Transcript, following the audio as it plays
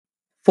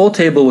Full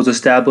Table was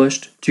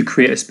established to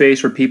create a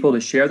space for people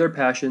to share their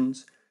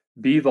passions,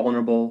 be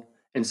vulnerable,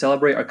 and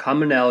celebrate our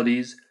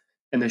commonalities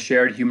and the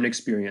shared human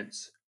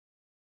experience.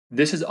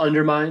 This is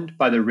undermined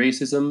by the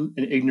racism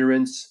and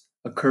ignorance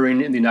occurring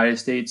in the United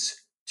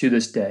States to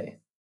this day.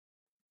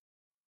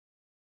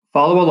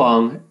 Follow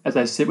along as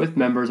I sit with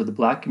members of the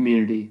Black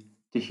community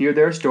to hear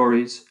their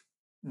stories,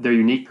 their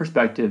unique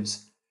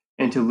perspectives,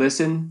 and to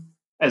listen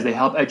as they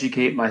help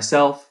educate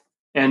myself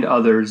and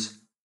others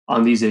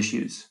on these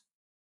issues.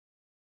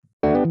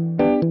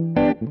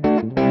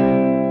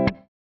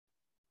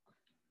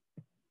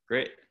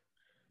 Great.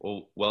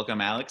 Well,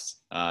 welcome, Alex,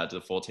 to the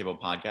Full Table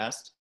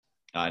podcast.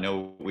 I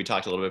know we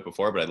talked a little bit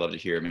before, but I'd love to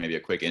hear maybe a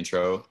quick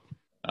intro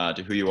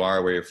to who you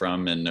are, where you're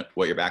from, and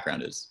what your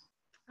background is.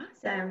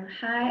 Awesome.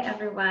 Hi,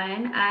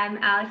 everyone. I'm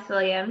Alex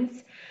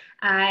Williams.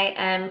 I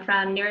am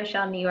from New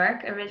Rochelle, New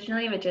York,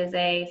 originally, which is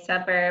a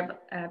suburb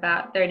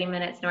about 30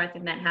 minutes north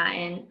of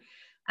Manhattan.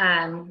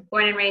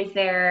 Born and raised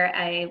there.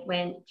 I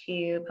went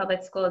to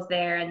public schools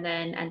there and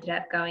then ended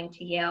up going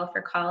to Yale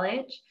for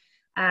college,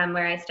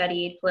 where I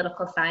studied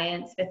political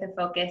science with a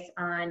focus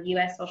on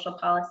U.S. social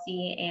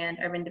policy and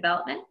urban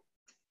development.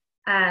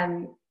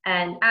 And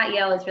at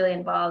Yale, I was really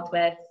involved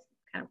with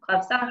kind of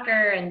club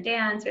soccer and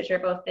dance, which are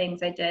both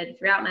things I did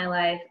throughout my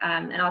life,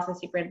 and also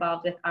super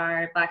involved with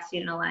our Black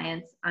Student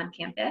Alliance on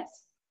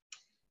campus.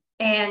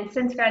 And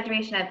since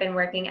graduation, I've been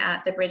working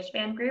at the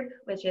Bridgespan Group,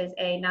 which is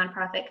a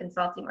nonprofit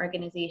consulting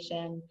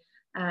organization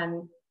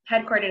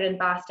headquartered in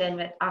Boston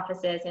with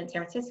offices in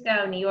San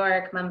Francisco, New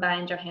York, Mumbai,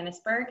 and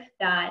Johannesburg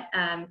that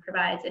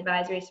provides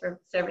advisory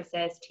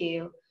services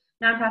to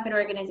nonprofit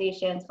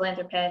organizations,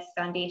 philanthropists,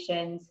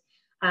 foundations,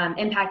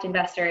 impact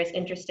investors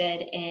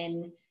interested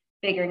in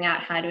figuring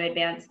out how to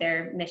advance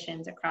their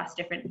missions across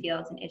different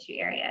fields and issue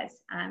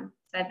areas.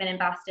 So I've been in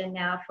Boston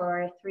now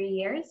for 3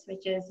 years,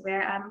 which is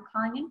where I'm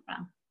calling in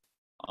from.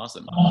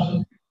 Awesome.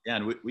 Yeah,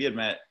 and we had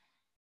met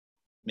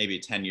maybe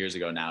 10 years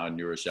ago now in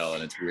New Rochelle,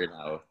 and it's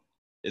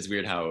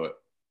weird how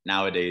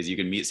nowadays you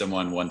can meet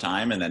someone one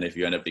time, and then if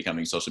you end up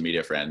becoming social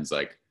media friends,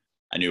 like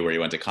I knew where you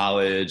went to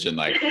college and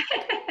like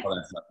all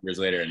that stuff years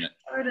later. And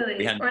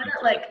totally. Or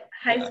that like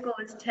high school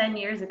was 10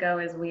 years ago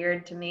is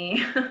weird to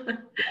me.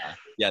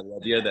 Yeah, the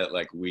idea that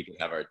like we could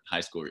have our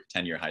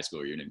 10-year high school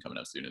reunion coming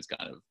up soon is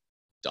kind of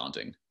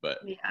daunting. But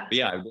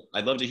yeah,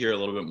 I'd love to hear a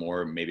little bit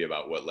more maybe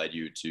about what led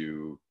you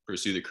to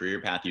pursue the career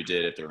path you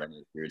did, if there were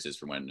any experiences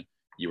from when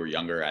you were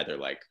younger, either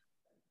like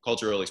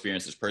cultural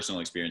experiences,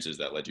 personal experiences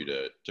that led you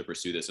to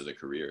pursue this as a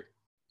career.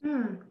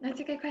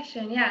 That's a good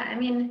question. Yeah, I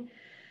mean,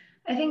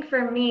 I think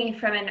for me,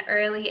 from an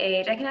early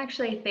age, I can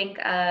actually think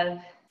of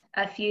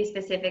a few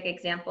specific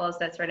examples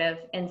that sort of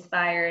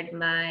inspired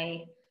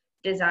my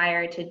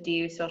desire to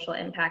do social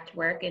impact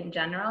work in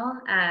general.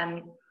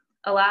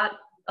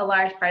 A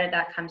large part of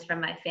that comes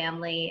from my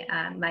family.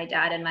 My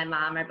dad and my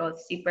mom are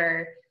both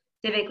super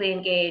civically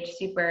engaged,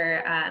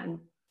 super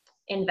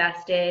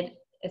invested,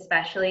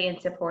 especially in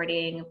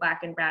supporting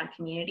Black and Brown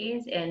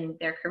communities in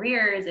their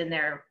careers, in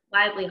their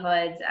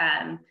livelihoods.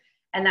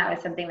 And that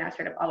was something that was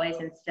sort of always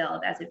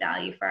instilled as a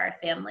value for our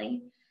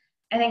family.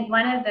 I think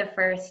one of the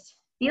first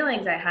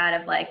feelings I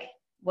had of like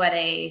what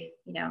a,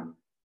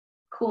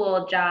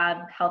 cool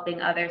job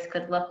helping others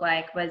could look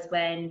like was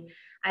when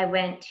I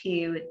went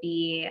to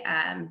the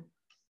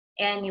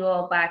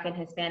annual Black and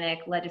Hispanic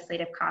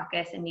Legislative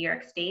Caucus in New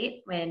York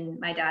State when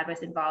my dad was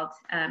involved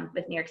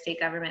with New York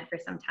State government for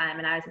some time.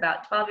 And I was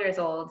about 12 years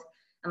old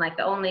and like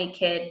the only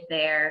kid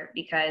there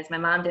because my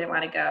mom didn't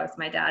want to go. So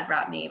my dad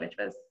brought me, which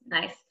was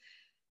nice.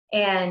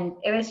 And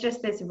it was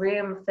just this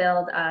room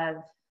filled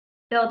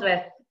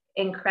with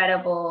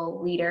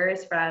incredible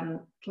leaders from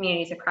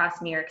communities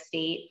across New York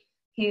State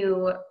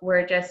who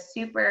were just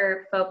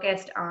super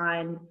focused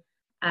on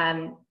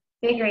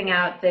figuring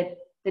out the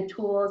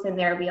tools in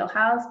their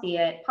wheelhouse, be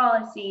it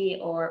policy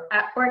or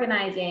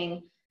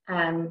organizing,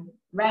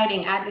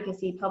 writing,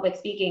 advocacy, public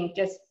speaking,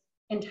 just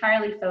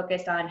entirely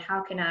focused on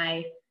how can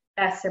I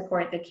best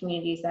support the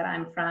communities that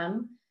I'm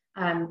from,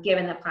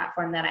 given the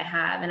platform that I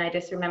have. And I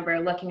just remember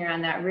looking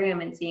around that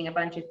room and seeing a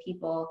bunch of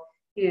people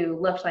who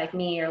looked like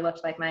me or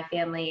looked like my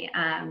family,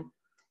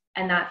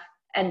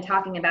 and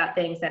talking about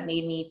things that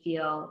made me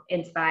feel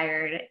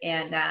inspired.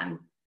 And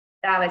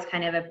that was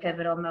kind of a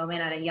pivotal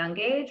moment at a young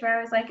age where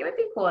I was like, it would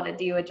be cool to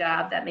do a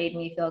job that made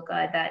me feel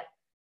good, that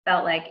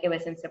felt like it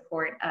was in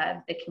support of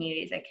the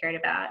communities I cared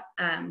about.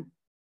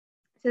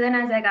 So then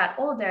as I got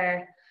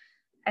older,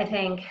 I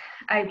think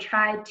I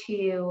tried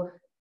to,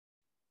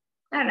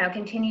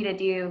 continue to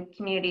do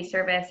community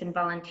service and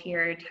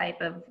volunteer type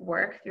of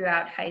work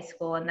throughout high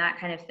school and that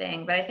kind of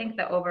thing. But I think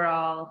the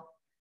overall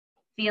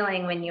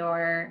feeling when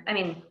you're,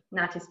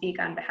 not to speak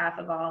on behalf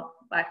of all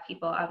Black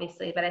people,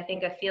 obviously, but I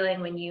think a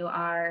feeling when you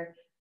are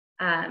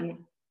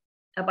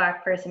a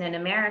Black person in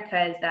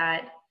America is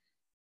that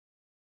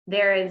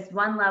there is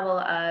one level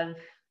of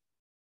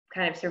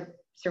kind of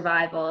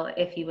survival,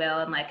 if you will,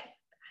 and like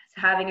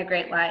having a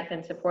great life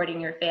and supporting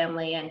your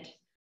family and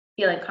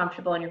feeling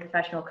comfortable in your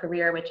professional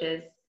career, which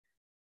is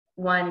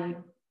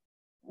one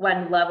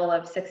one level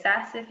of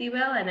success, if you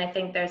will. And I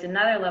think there's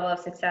another level of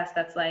success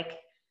that's like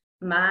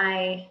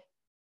my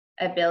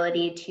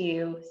ability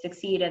to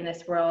succeed in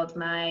this world,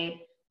 my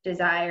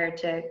desire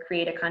to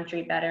create a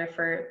country better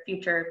for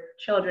future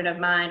children of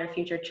mine or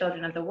future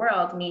children of the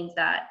world means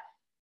that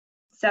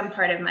some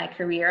part of my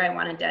career I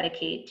want to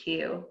dedicate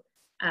to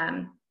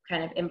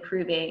kind of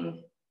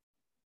improving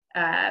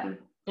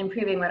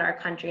what our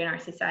country and our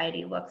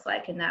society looks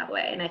like in that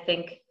way. And I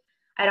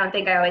don't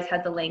think I always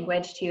had the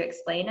language to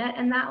explain it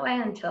in that way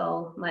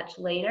until much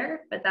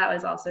later, but that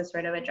was also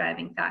sort of a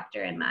driving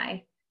factor in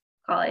my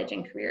college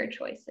and career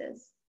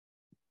choices.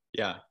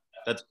 Yeah,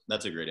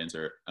 that's a great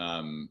answer.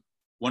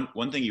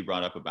 One thing you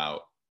brought up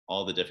about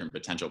all the different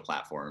potential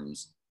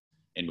platforms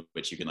in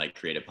which you can like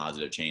create a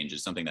positive change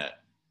is something that,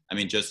 I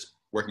mean, just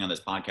working on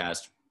this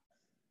podcast,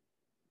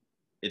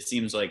 it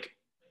seems like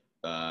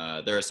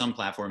there are some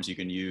platforms you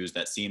can use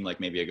that seem like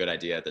maybe a good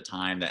idea at the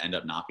time that end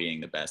up not being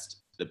the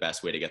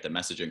best way to get the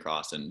message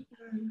across. And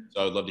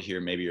so I would love to hear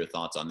maybe your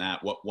thoughts on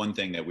that. One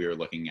thing that we were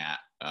looking at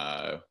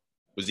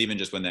was even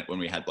just when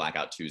we had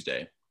Blackout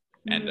Tuesday,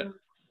 and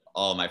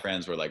all of my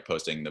friends were like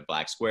posting the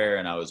black square,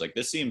 and I was like,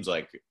 this seems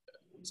like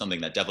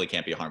something that definitely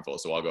can't be harmful,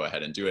 so I'll go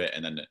ahead and do it.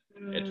 And then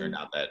it turned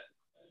out that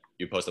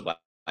you post a black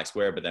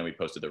square, but then we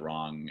posted the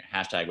wrong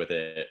hashtag with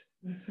it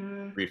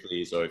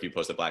briefly. So if you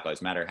post a Black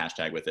Lives Matter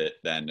hashtag with it,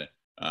 then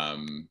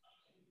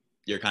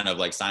you're kind of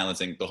like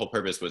silencing. The whole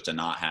purpose was to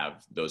not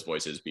have those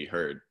voices be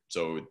heard.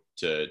 So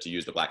to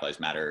use the Black Lives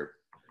Matter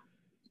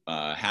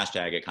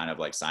hashtag, it kind of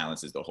like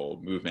silences the whole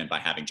movement by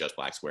having just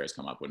black squares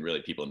come up when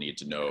really people need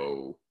to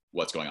know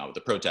what's going on with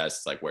the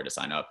protests, like where to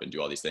sign up and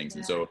do all these things.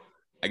 And so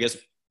I guess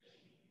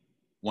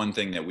one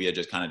thing that we had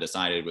just kind of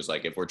decided was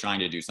like, if we're trying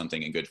to do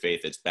something in good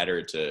faith, it's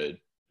better to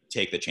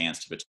take the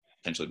chance to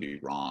potentially be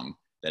wrong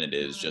than it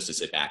is just to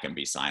sit back and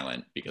be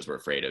silent because we're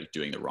afraid of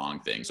doing the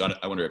wrong thing. So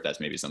I wonder if that's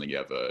maybe something you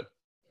have a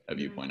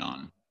viewpoint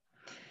on.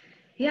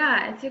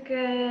 Yeah, it's a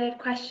good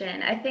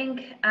question. I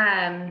think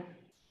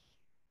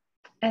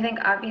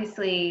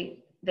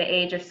obviously the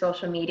age of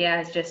social media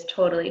has just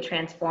totally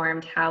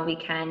transformed how we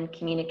can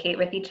communicate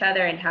with each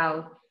other, and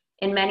how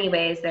in many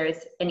ways there's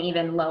an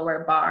even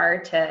lower bar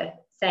to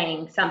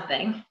saying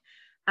something.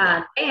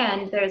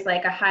 And there's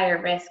like a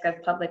higher risk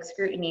of public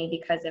scrutiny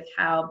because of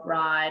how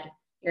broad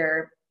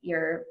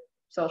your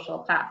social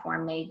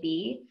platform may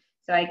be.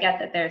 So I get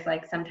that there's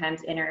like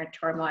sometimes inner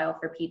turmoil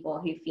for people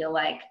who feel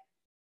like,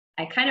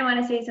 I kind of want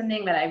to say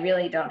something, but I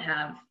really don't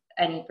have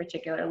any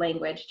particular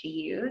language to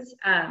use.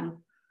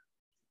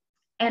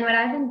 And what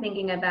I've been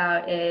thinking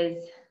about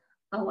is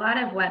a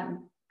lot of what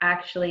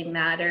actually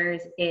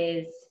matters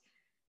is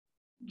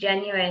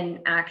genuine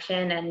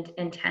action and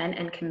intent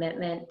and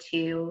commitment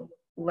to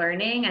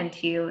learning and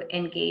to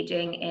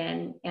engaging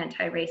in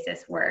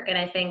anti-racist work. And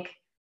I think,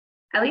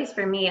 at least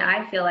for me,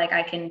 I feel like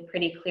I can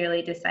pretty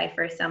clearly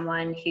decipher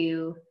someone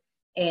who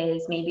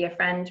is maybe a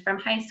friend from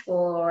high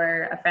school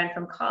or a friend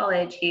from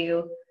college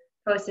who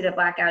posted a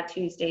Blackout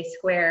Tuesday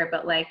square,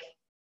 but like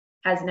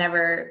has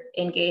never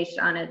engaged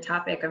on a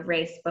topic of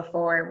race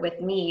before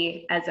with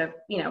me as a,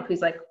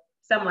 who's like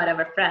somewhat of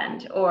a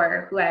friend,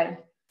 or who I've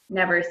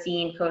never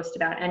seen post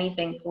about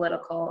anything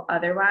political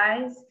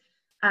otherwise.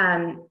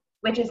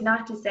 Which is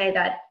not to say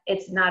that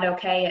it's not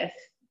okay if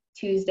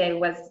Tuesday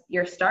was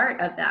your start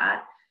of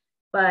that,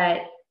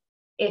 but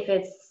if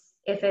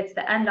it's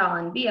the end all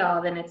and be all,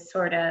 then it's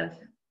sort of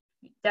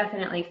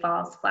definitely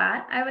falls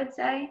flat, I would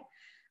say.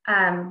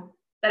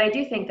 But I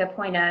do think the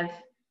point of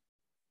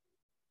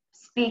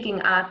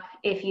speaking up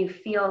if you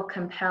feel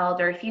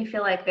compelled, or if you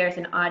feel like there's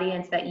an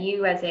audience that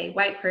you as a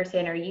white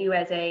person or you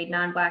as a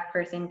non-Black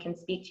person can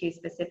speak to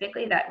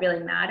specifically that really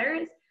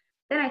matters,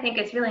 then I think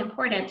it's really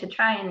important to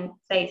try and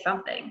say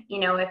something.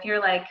 If you're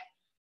like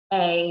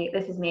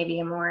this is maybe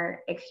a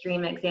more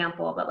extreme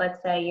example, but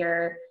let's say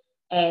you're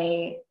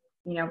a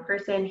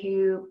person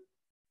who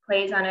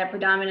plays on a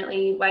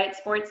predominantly white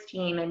sports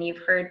team, and you've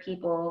heard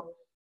people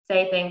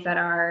say things that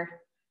are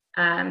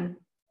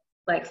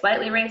like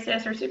slightly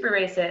racist or super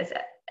racist,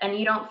 and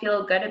you don't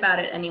feel good about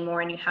it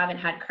anymore, and you haven't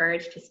had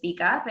courage to speak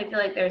up. I feel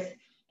like there's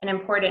an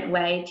important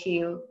way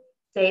to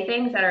say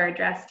things that are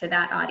addressed to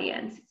that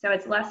audience. So I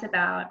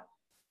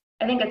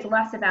think it's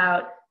less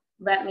about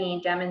let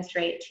me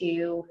demonstrate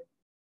to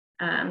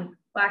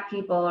Black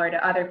people or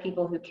to other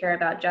people who care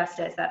about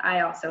justice that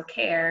I also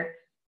care,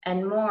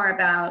 and more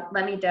about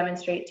let me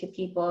demonstrate to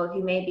people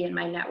who may be in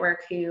my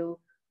network who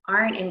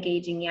aren't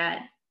engaging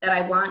yet that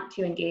I want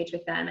to engage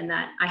with them, and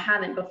that I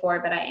haven't before,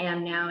 but I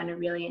am now in a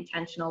really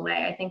intentional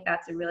way. I think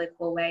that's a really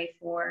cool way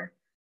for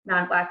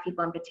non-Black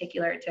people in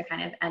particular to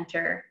kind of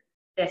enter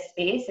this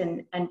space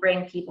and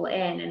bring people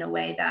in a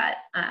way that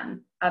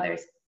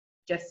others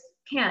just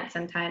can't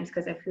sometimes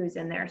because of who's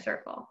in their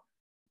circle.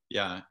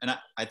 Yeah, and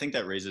I think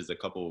that raises a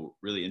couple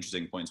really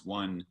interesting points.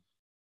 One,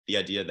 the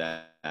idea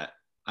that,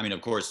 I mean,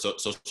 of course,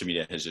 social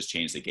media has just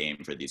changed the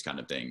game for these kind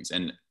of things.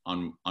 And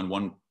on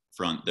one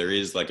front, there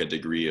is like a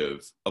degree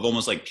of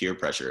almost like peer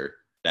pressure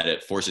that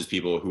it forces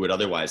people who would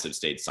otherwise have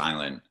stayed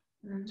silent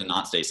to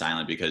not stay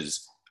silent,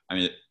 because, I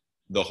mean,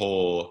 the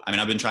whole, I mean,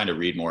 I've been trying to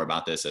read more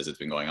about this as it's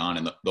been going on,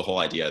 and the whole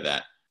idea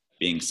that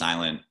being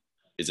silent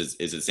is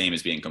the same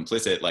as being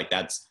complicit, like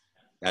that's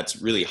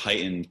really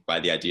heightened by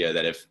the idea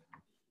that if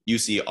you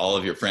see all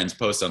of your friends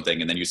post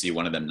something and then you see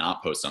one of them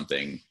not post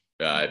something,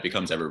 it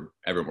becomes ever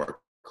more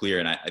clear.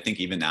 And I think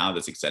even now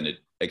that's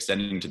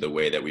extending to the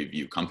way that we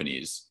view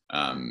companies,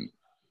 and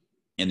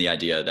the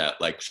idea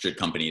that like, should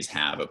companies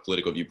have a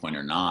political viewpoint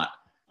or not?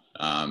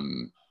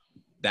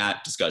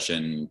 That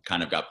discussion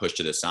kind of got pushed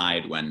to the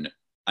side when,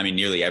 I mean,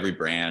 nearly every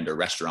brand or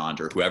restaurant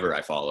or whoever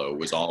I follow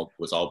was all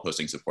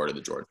posting support of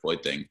the George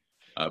Floyd thing.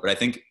 But I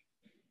think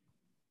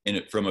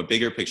from a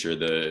bigger picture,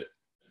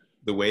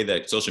 the way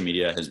that social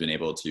media has been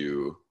able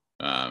to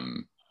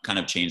kind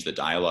of change the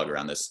dialogue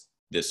around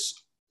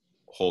this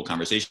whole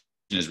conversation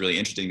is really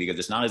interesting, because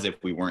it's not as if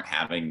we weren't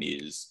having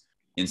these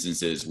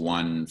instances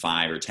 1,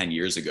 5, or 10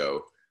 years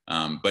ago.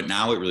 But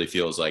now it really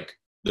feels like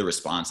the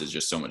response is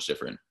just so much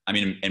different. I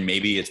mean, and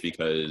maybe it's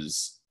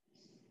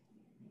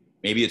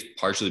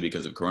partially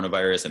because of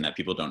coronavirus, and that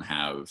people don't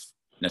have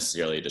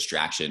necessarily a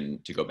distraction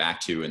to go back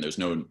to, and there's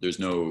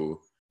no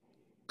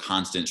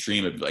constant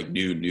stream of like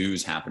new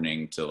news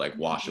happening to like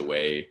wash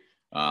away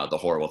the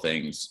horrible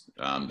things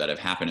that have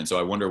happened. And so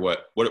I wonder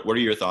what are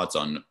your thoughts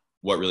on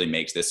what really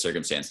makes this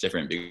circumstance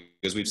different?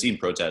 Because we've seen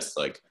protests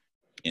like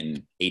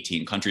in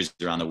 18 countries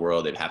around the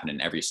world. They've happened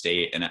in every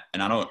state, and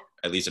I don't,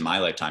 at least in my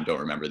lifetime, don't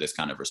remember this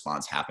kind of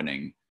response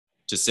happening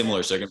to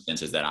similar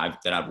circumstances that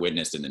I've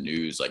witnessed in the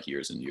news like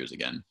years and years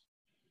again.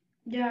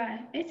 Yeah,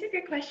 it's a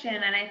good question,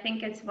 and I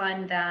think it's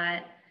one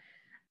that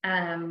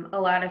a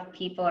lot of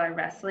people are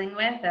wrestling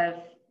with. Of,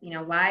 you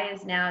know, why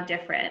is now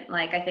different?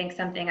 Like, I think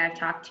something I've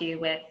talked to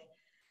with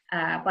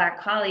Black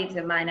colleagues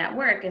of mine at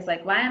work is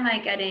like, why am I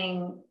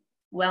getting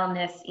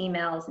wellness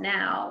emails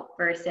now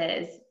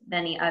versus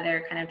many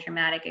other kind of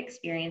traumatic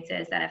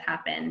experiences that have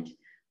happened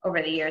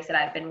over the years that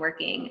I've been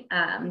working?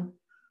 And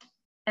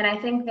I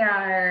think there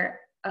are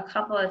a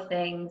couple of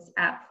things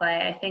at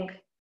play. I think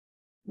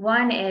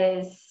one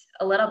is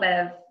a little bit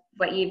of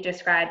what you've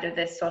described of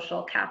this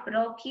social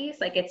capital piece.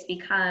 Like, it's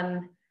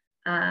become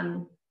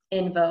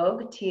in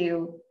vogue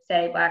to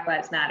say Black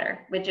Lives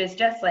Matter, which is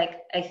just like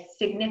a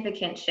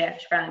significant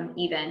shift from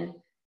even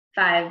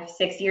 5,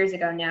 6 years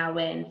ago now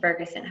when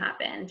Ferguson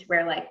happened,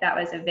 where like that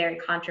was a very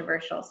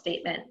controversial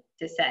statement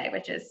to say,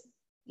 which is,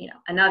 you know,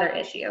 another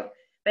issue.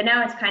 But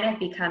now it's kind of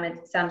become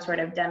some sort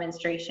of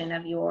demonstration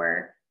of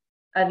your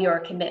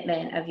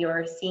commitment, of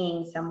your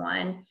seeing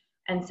someone.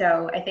 And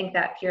so I think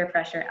that peer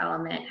pressure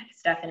element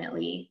has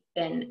definitely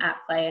been at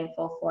play in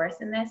full force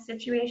in this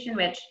situation,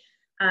 which,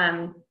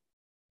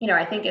 you know,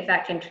 I think if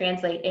that can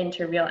translate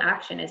into real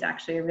action is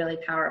actually a really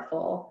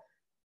powerful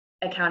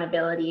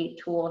accountability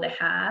tool to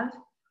have.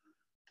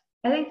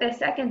 I think the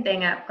second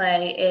thing at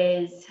play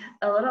is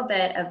a little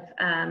bit of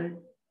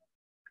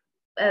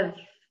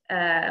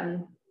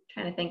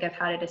trying to think of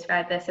how to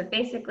describe this. So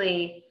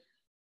basically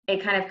a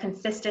kind of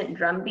consistent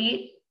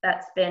drumbeat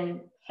that's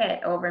been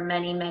hit over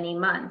many, many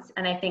months.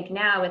 And I think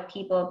now with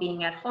people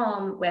being at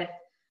home, with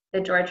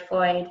the George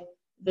Floyd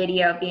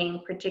video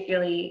being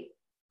particularly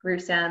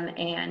gruesome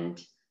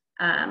and,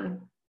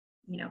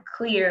 you know,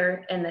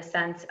 clear in the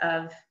sense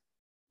of,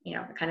 you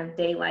know, kind of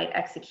daylight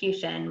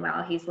execution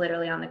while he's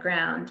literally on the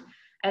ground,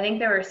 I think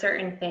there were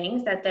certain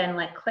things that then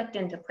like clicked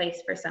into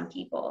place for some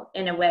people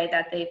in a way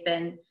that they've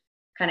been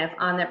kind of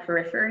on the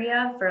periphery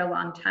of for a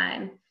long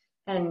time.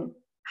 And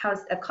how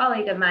a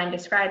colleague of mine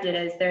described it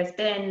as, there's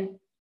been,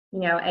 you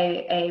know,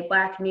 a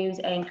Black news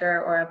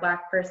anchor or a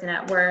Black person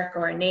at work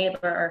or a neighbor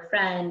or a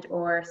friend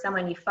or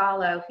someone you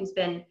follow who's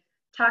been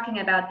talking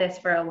about this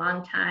for a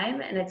long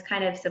time, and it's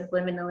kind of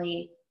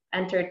subliminally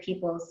entered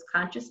people's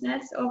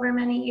consciousness over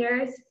many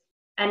years.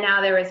 And now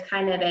there was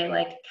kind of a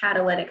like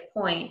catalytic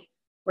point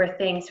where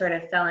things sort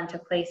of fell into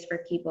place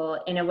for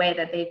people in a way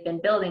that they've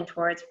been building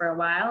towards for a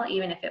while,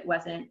 even if it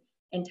wasn't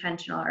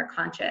intentional or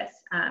conscious.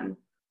 And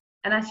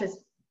that's just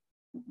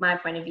my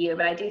point of view,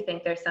 but I do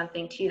think there's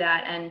something to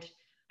that. And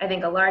I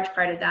think a large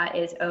part of that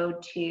is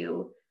owed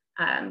to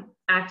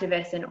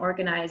activists and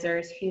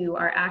organizers who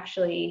are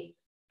actually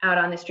out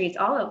on the streets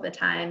all of the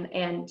time,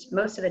 and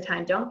most of the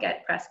time don't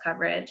get press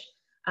coverage.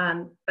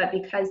 But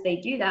because they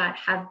do that,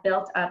 have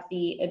built up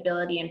the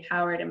ability and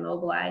power to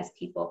mobilize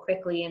people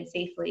quickly and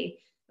safely,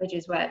 which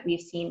is what we've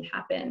seen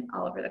happen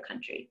all over the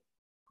country.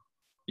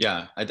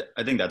 Yeah,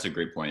 I think that's a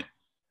great point.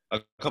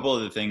 A couple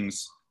of those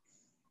things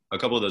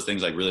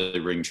like really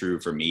ring true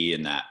for me,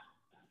 in that,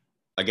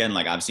 again,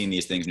 like I've seen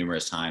these things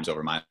numerous times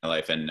over my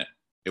life, and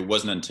it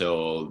wasn't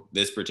until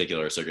this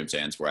particular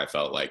circumstance where I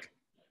felt like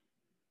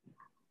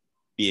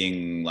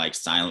being like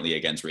silently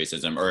against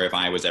racism, or if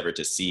I was ever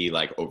to see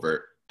like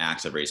overt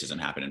acts of racism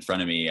happen in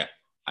front of me,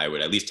 I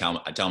would at least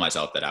tell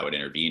myself that I would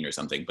intervene or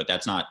something. But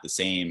that's not the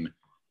same.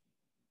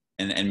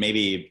 And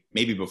maybe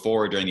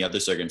before, during the other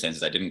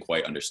circumstances, I didn't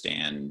quite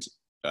understand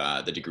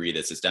the degree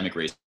that systemic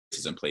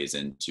racism plays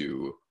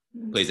into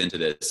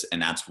this.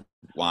 And that's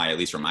why, at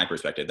least from my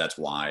perspective, that's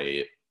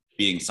why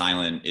being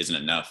silent isn't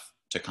enough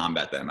to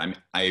combat them.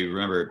 I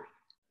remember,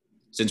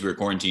 since we were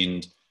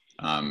quarantined,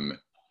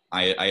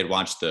 I had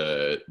watched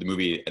the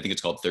movie, I think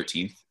it's called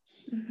 13th,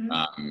 Mm-hmm.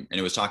 and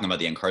it was talking about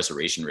the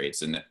incarceration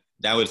rates, and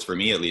that was, for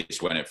me at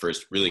least, when it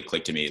first really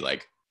clicked to me,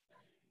 like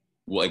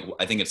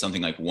I think it's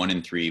something like 1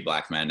 in 3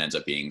 Black men ends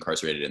up being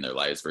incarcerated in their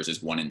lives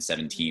versus 1 in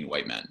 17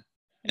 white men.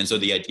 And so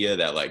the idea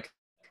that like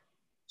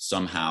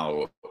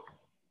somehow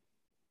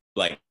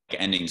like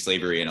ending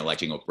slavery and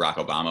electing Barack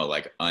Obama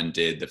like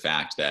undid the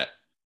fact that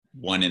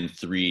 1 in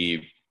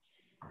 3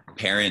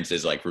 parents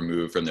is like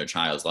removed from their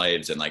child's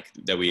lives, and like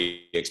that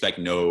we expect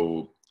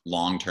no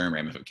long-term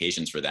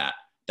ramifications for that.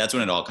 That's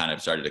when it all kind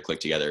of started to click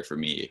together for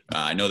me.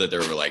 I know that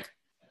there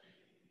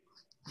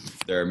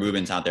are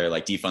movements out there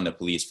like defund the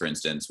police, for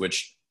instance,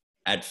 which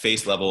at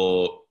face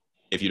level,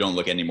 if you don't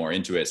look any more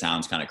into it,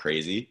 sounds kind of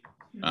crazy.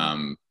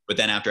 But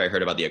then after I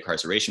heard about the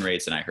incarceration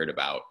rates, and I heard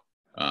about,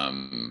 I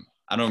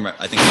don't remember,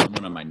 I think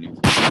one of my news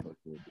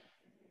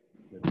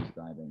was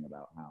describing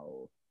about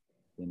how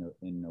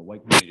in a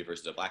white community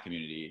versus a Black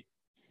community,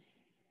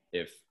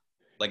 if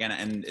like,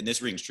 and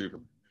this rings true for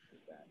me,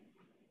 that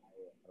I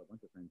have a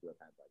bunch of friends who have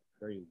had like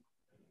very.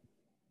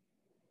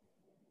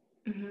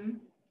 Mm-hmm.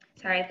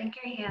 Sorry, I think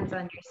your hand's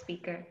on your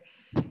speaker.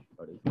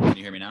 Can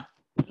you hear me now?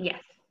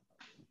 Yes.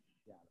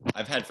 Yeah.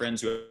 I've had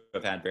friends who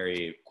have had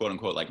very quote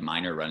unquote like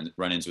minor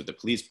run-ins with the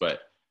police, but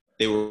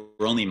they were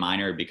only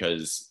minor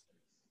because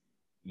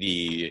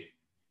the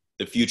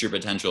future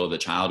potential of the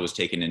child was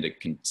taken into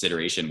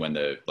consideration when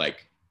the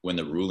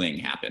ruling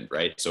happened,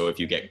 right? So if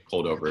you get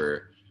pulled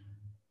over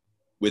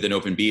with an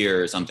open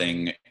beer or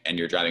something and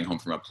you're driving home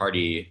from a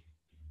party,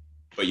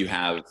 but you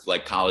have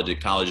like college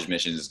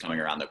admissions coming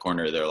around the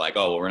corner, they're like,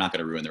 oh, well, we're not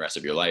going to ruin the rest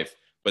of your life.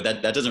 But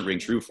that doesn't ring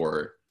true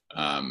for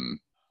tons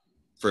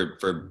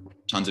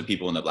of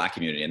people in the Black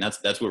community. And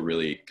that's what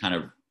really kind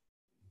of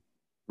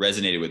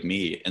resonated with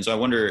me. And so I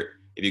wonder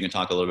if you can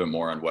talk a little bit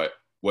more on what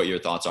your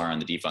thoughts are on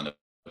the defund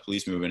the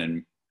police movement,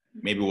 and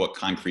maybe what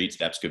concrete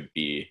steps could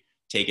be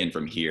taken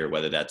from here,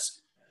 whether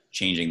that's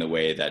changing the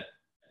way that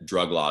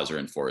drug laws are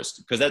enforced.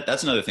 Because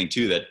that's another thing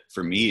too, that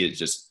for me,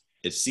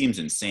 it seems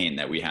insane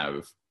that we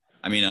have,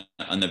 I mean,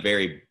 on the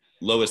very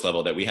lowest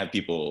level, that we have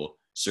people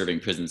serving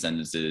prison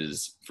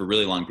sentences for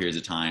really long periods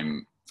of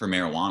time for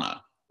marijuana,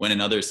 when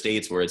in other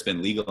states where it's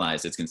been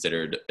legalized, it's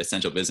considered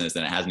essential business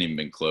and it hasn't even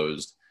been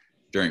closed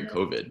during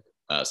COVID.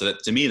 So that,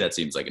 to me, that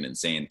seems like an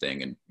insane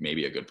thing, and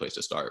maybe a good place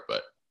to start.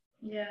 But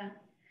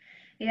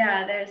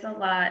yeah, there's a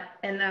lot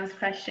in those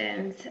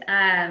questions.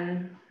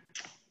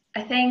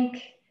 I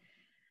think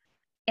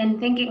in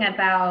thinking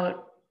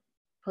about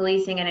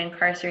policing and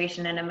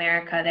incarceration in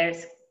America,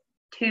 there's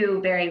two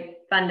very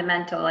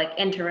fundamental, like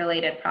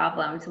interrelated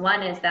problems.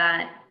 One is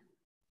that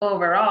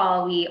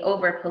overall we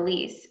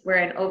over-police. We're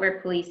an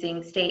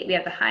over-policing state. We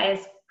have the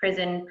highest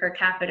prison per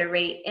capita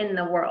rate in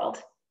the world,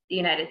 the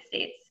United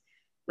States,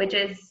 which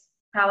is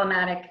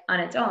problematic on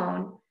its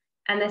own.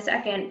 And the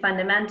second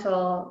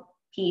fundamental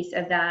piece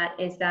of that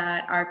is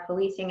that our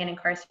policing and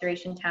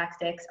incarceration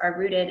tactics are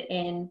rooted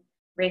in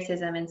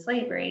racism and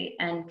slavery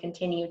and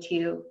continue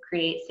to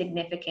create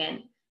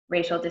significant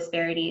racial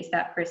disparities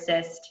that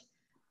persist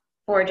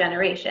for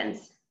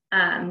generations.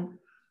 And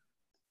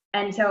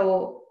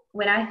so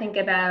when I think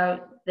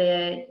about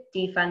the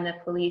defund the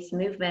police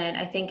movement,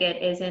 I think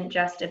it isn't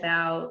just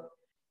about,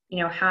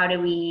 how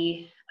do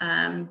we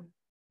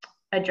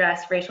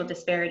address racial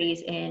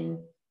disparities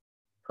in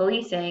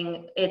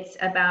policing. It's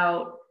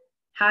about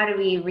how do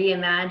we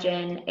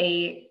reimagine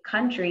a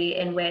country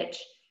in which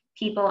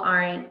people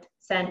aren't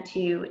sent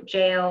to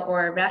jail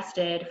or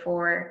arrested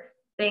for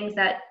things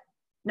that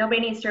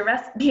nobody needs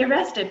to be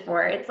arrested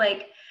for. It's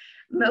like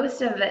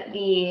most of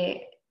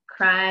the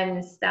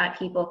crimes that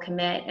people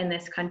commit in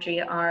this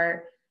country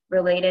are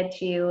related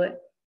to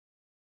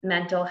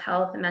mental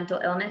health and mental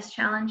illness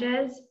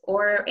challenges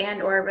or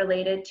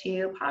related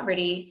to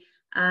poverty.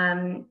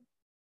 And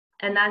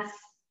that's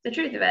the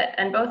truth of it.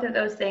 And both of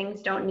those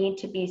things don't need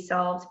to be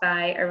solved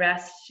by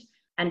arrest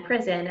and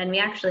prison. And we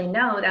actually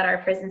know that our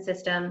prison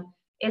system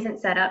isn't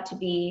set up to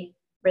be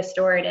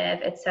restorative.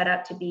 It's set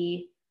up to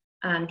be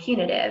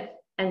punitive.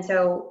 And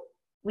so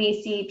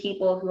we see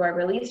people who are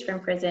released from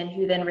prison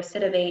who then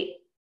recidivate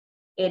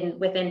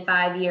within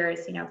 5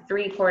 years.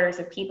 3/4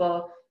 of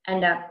people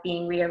end up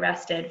being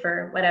rearrested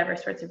for whatever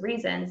sorts of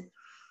reasons.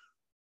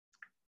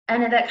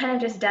 And that kind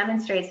of just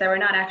demonstrates that we're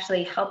not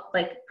actually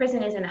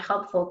prison isn't a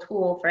helpful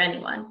tool for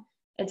anyone.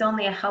 It's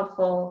only a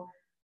helpful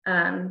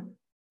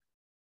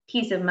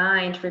peace of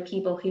mind for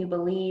people who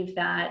believe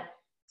that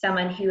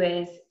someone who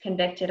is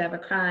convicted of a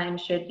crime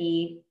should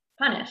be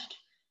punished,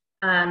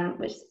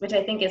 which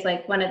I think is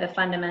like one of the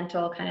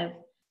fundamental kind of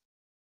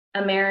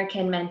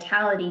American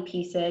mentality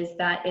pieces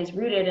that is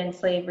rooted in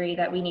slavery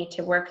that we need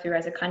to work through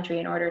as a country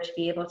in order to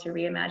be able to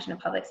reimagine a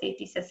public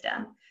safety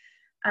system.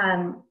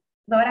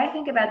 But what I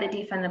think about the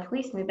defund the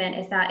police movement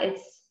is that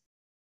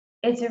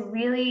it's a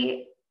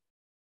really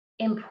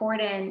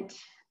important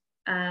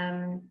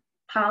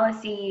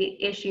policy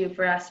issue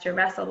for us to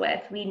wrestle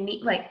with. We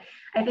need,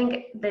 I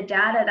think the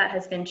data that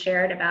has been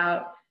shared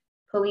about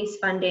police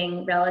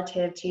funding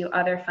relative to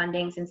other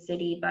fundings in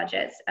city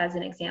budgets, as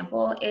an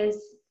example, is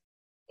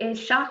is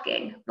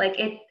shocking. Like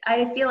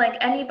I feel like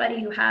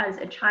anybody who has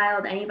a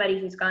child, anybody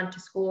who's gone to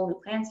school,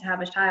 who plans to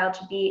have a child,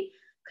 should be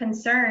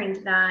concerned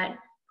that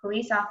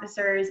police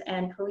officers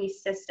and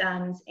police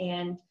systems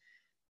and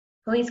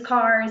police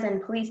cars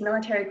and police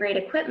military grade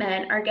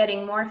equipment are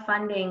getting more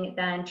funding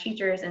than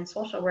teachers and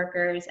social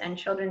workers and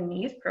children and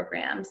youth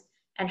programs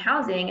and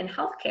housing and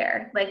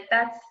healthcare. Like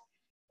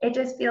it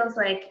just feels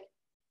like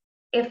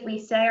if we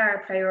say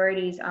our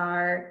priorities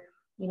are,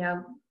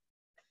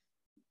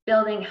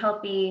 building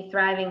healthy,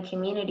 thriving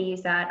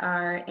communities that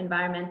are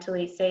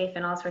environmentally safe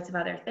and all sorts of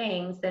other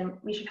things, then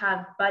we should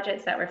have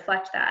budgets that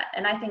reflect that.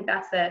 And I think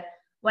that's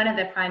one of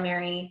the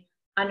primary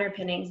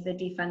underpinnings of the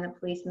defund the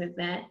police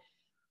movement.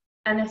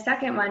 And the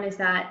second one is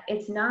that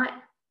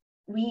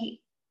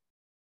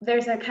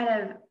there's a kind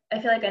of, I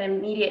feel like an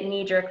immediate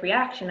knee-jerk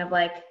reaction of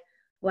like,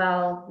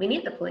 well, we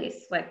need the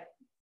police, but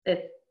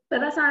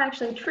that's not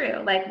actually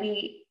true. Like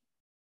we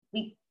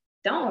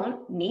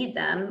don't need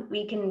them.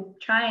 We can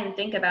try and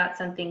think about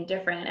something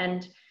different.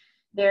 And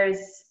there's,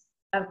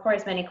 of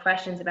course, many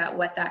questions about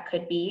what that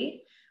could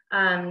be.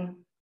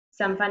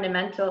 Some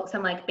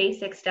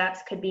basic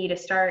steps could be to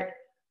start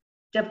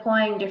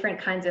deploying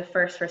different kinds of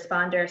first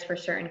responders for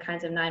certain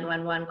kinds of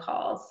 911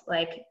 calls.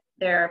 Like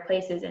there are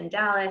places in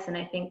Dallas and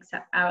I think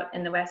out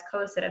in the West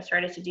Coast that have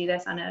started to do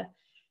this on a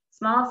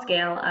small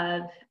scale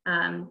of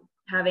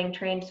having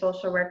trained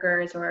social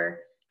workers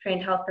or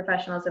trained health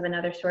professionals of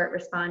another sort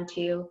respond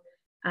to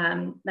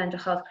mental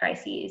health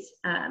crises,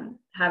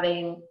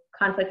 having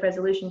conflict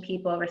resolution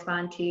people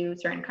respond to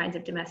certain kinds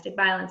of domestic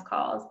violence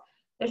calls.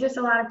 There's just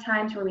a lot of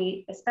times where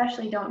we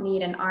especially don't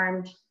need an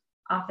armed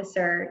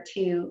officer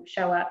to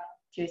show up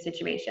to a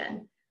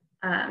situation.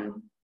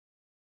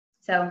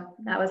 So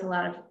that was a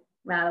lot of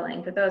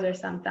rattling, but those are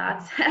some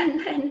thoughts. And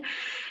then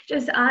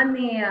just on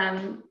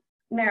the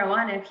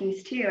marijuana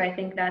piece too, I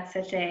think that's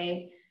such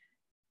a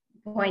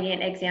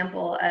poignant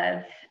example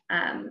of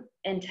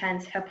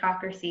intense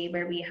hypocrisy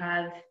where we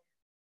have,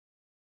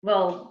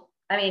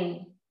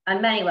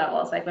 on many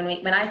levels, like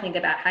when I think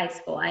about high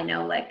school, I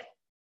know like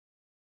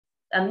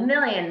a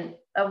million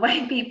of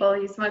white people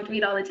who smoked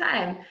weed all the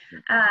time.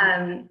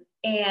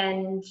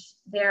 And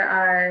there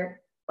are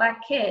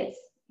Black kids,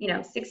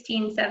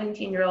 16,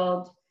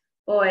 17-year-old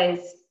boys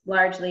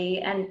largely,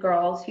 and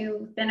girls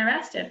who've been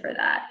arrested for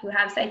that, who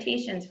have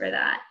citations for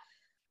that.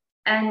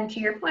 And to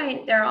your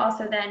point, there are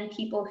also then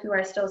people who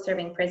are still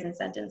serving prison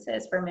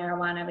sentences for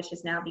marijuana, which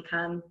has now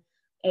become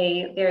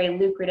a very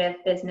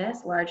lucrative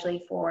business,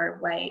 largely for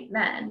white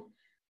men.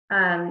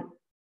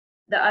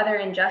 The other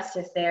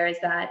injustice there is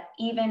that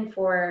even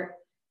for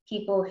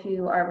people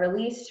who are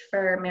released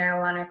for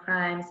marijuana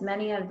crimes,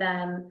 many of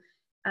them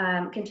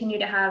continue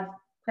to have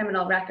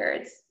criminal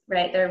records,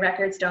 right? Their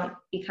records don't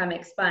become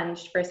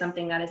expunged for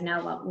something that is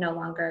now no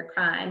longer a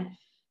crime.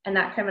 And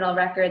that criminal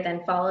record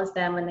then follows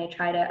them when they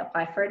try to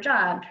apply for a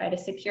job, try to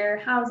secure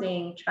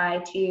housing, try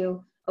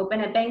to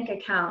open a bank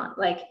account,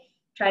 like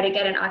try to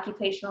get an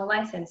occupational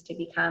license to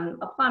become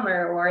a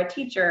plumber or a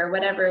teacher, or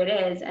whatever it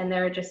is. And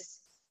they're just,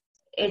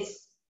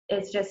 it's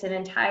just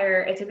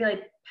it's a really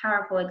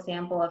powerful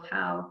example of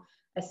how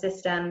a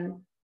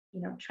system,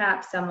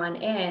 traps someone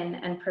in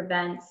and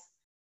prevents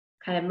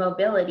kind of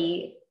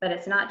mobility, but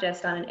it's not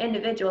just on an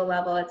individual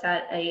level, it's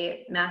at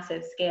a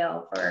massive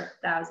scale for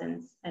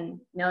thousands and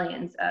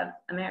millions of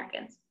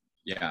Americans.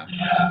 Yeah,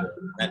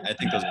 I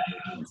think those are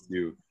things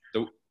too.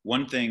 The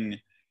one thing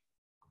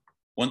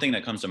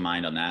that comes to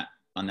mind on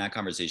that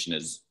conversation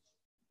is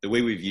the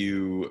way we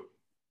view,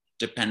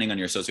 depending on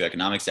your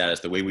socioeconomic status,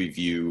 the way we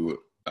view,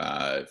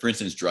 for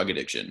instance, drug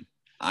addiction,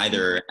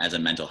 either as a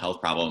mental health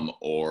problem,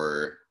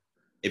 or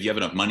if you have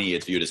enough money,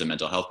 it's viewed as a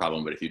mental health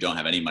problem, but if you don't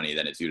have any money,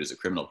 then it's viewed as a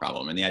criminal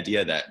problem. And the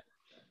idea that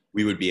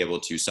we would be able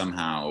to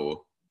somehow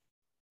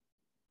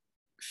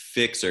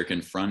fix or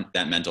confront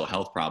that mental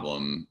health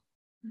problem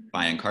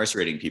by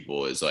incarcerating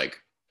people is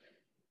like,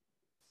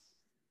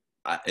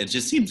 it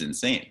just seems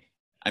insane.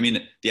 I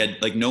mean,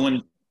 no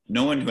one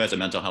who has a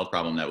mental health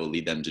problem that will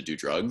lead them to do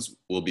drugs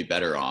will be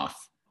better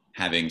off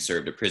having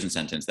served a prison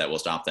sentence that will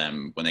stop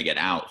them when they get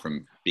out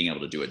from being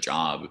able to do a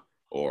job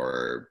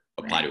or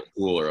apply to a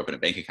school or open a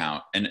bank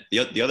account. And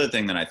the other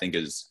thing that I think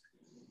is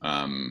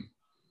kind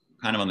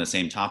of on the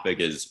same topic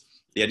is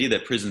the idea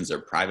that prisons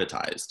are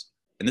privatized.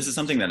 And this is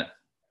something that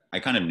I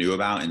kind of knew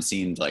about and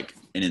seemed like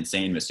an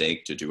insane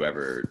mistake to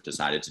whoever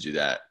decided to do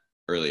that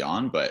early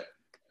on. But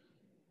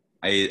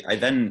I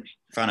then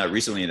found out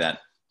recently that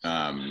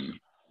I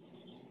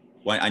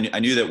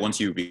knew that once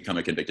you become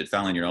a convicted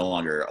felon, you're no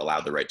longer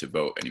allowed the right to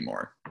vote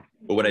anymore.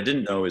 But what I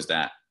didn't know is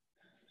that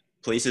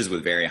places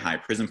with very high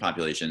prison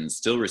populations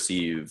still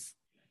receive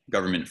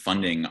government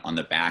funding on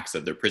the backs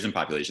of their prison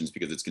populations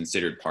because it's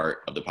considered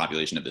part of the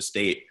population of the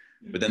state.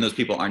 But then those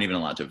people aren't even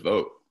allowed to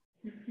vote.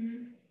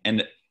 Mm-hmm.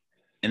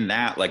 And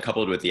that, like,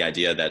 coupled with the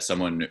idea that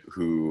someone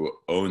who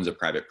owns a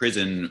private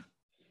prison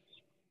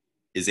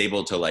is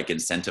able to like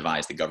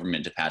incentivize the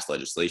government to pass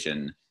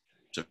legislation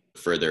to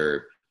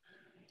further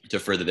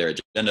their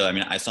agenda. I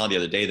mean, I saw the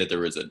other day that there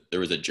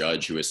was a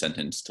judge who was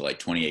sentenced to like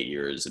 28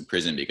 years in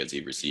prison because he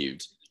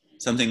received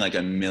something like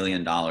 $1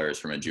 million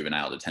from a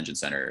juvenile detention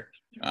center,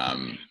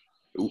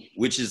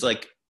 which is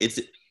like,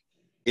 it's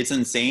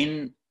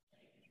insane.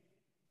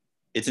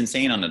 It's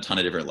insane on a ton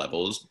of different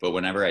levels. But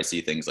whenever I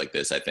see things like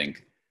this, I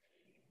think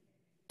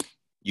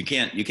you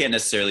can't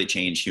necessarily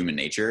change human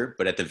nature,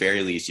 but at the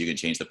very least, you can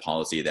change the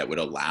policy that would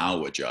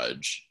allow a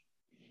judge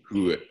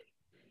who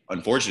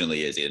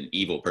unfortunately is an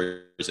evil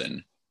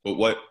person. But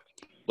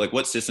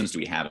what systems do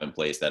we have in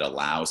place that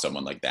allow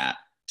someone like that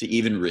to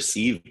even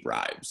receive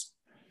bribes?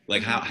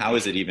 Like how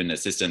is it even a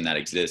system that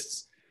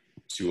exists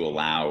to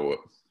allow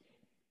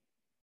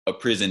a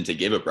prison to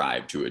give a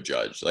bribe to a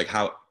judge? Like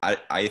how,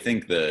 I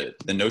think the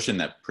notion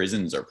that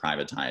prisons are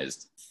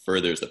privatized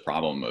furthers the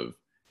problem of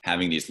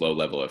having these low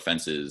level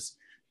offenses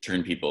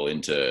turn people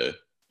into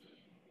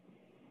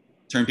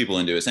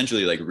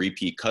essentially like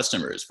repeat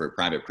customers for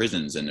private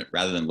prisons. And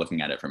rather than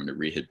looking at it from a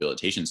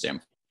rehabilitation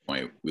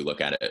standpoint, we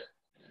look at it,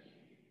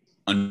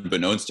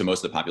 unbeknownst to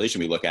most of the population,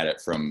 we look at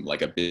it from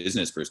like a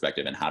business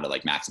perspective and how to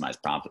like maximize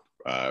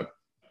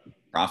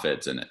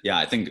profits. And yeah,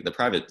 I think the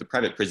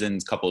private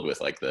prisons coupled with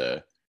like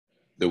the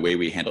way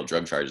we handle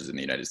drug charges in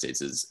the United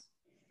States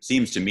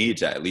seems to me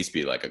to at least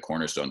be like a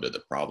cornerstone to the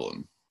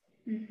problem.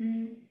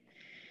 Mm-hmm.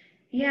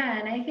 Yeah,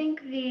 and I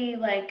think the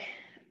like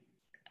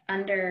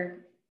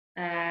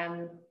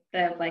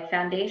the like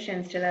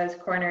foundations to those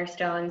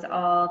cornerstones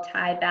all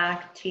tie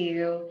back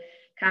to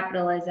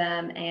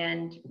capitalism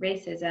and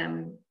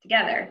racism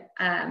together.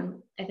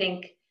 I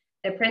think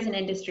the prison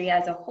industry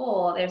as a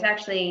whole, there's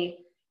actually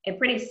a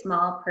pretty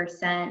small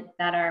percent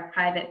that are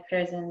private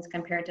prisons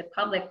compared to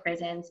public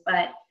prisons,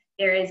 but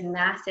there is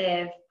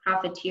massive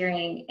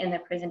profiteering in the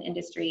prison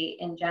industry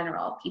in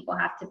general. People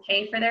have to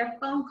pay for their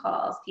phone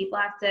calls. People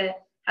have to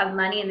have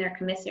money in their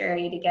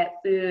commissary to get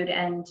food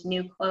and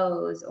new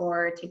clothes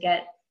or to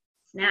get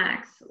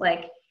snacks.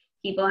 Like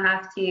people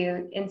have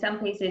to, in some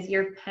places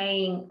you're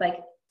paying, like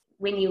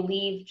when you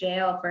leave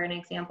jail, for an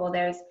example,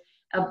 there's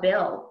a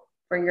bill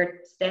for your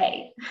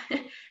stay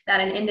that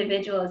an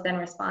individual is then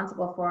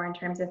responsible for in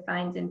terms of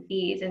fines and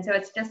fees. And so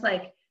it's just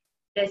like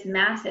this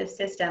massive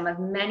system of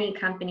many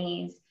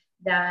companies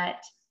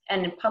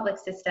and public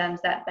systems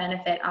that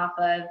benefit off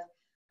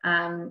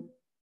of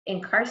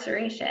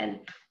incarceration.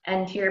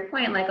 And to your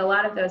point, like a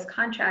lot of those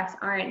contracts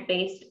aren't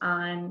based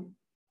on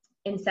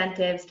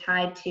incentives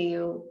tied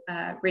to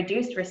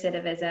reduced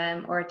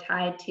recidivism or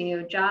tied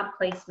to job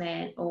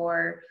placement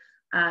or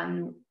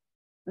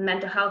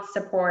mental health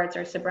supports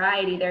or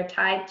sobriety. They're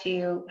tied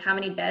to how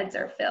many beds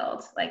are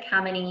filled, like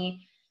how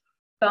many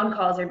phone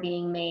calls are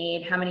being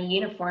made, how many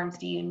uniforms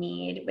do you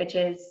need, which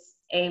is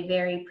a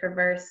very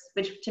perverse,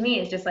 which to me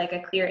is just like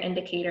a clear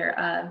indicator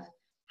of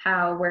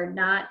how we're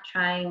not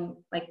trying,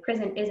 like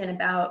prison isn't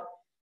about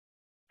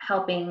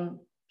helping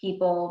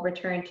people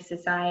return to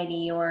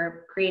society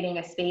or creating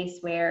a space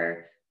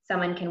where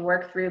someone can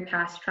work through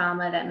past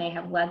trauma that may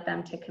have led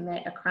them to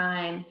commit a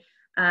crime.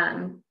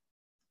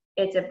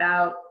 It's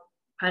about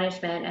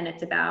punishment and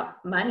it's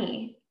about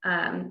money.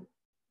 And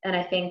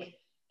I think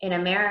in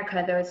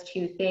America, those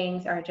two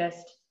things are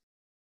just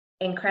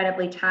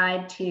incredibly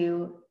tied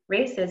to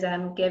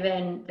racism,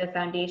 given the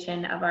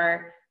foundation of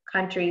our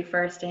country,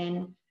 first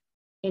in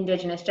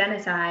Indigenous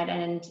genocide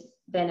and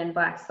then in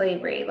Black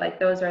slavery. Like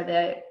those are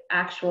the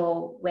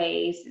actual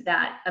ways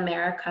that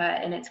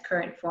America in its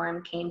current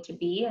form came to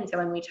be. And so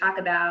when we talk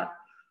about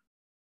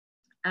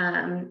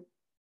kind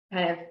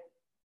of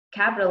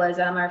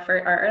capitalism, our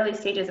early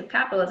stages of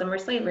capitalism were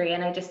slavery.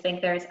 And I just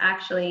think there's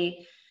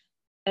actually,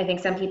 I think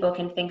some people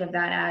can think of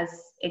that as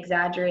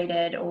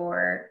exaggerated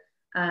or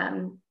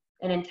an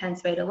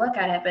intense way to look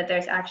at it, but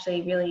there's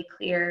actually really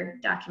clear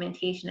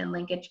documentation and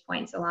linkage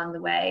points along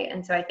the way.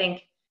 And so I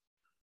think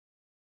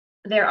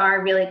there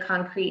are really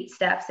concrete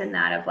steps in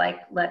that of like,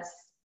 let's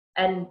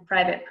end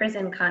private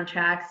prison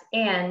contracts.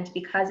 And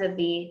because of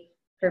the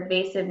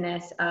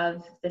pervasiveness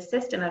of the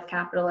system of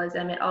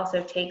capitalism, it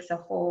also takes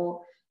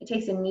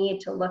a need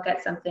to look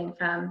at something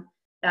from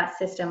that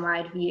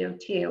system-wide view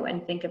too,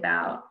 and think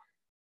about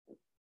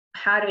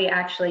how do we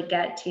actually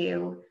get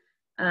to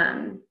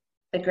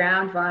the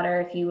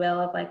groundwater, if you will,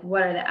 of like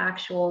what are the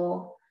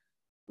actual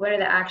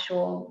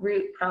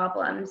root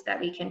problems that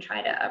we can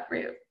try to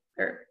uproot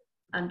or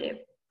undo.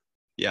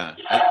 Yeah,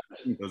 I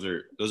think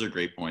those are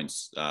great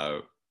points.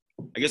 I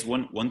guess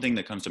one thing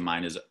that comes to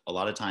mind is a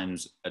lot of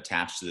times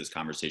attached to this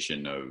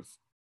conversation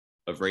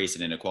of race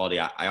and inequality,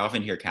 I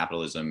often hear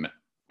capitalism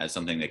as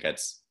something that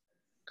gets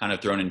kind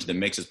of thrown into the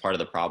mix as part of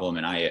the problem.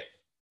 And I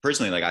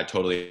personally, I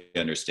totally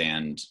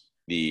understand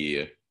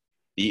the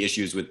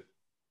issues with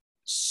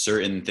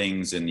certain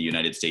things in the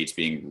United States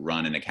being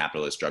run in a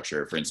capitalist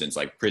structure. For instance,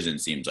 like prison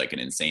seems like an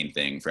insane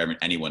thing for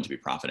anyone to be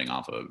profiting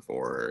off of,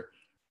 or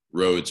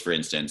roads, for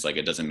instance. Like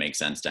it doesn't make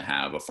sense to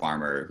have a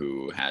farmer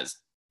who has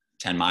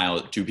 10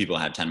 miles, two people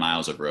have 10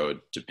 miles of road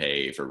to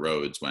pay for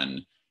roads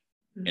when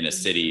in a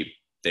city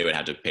they would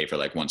have to pay for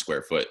like 1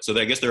 square foot. So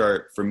I guess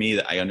for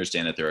me, I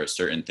understand that there are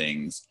certain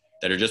things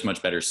that are just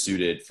much better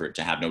suited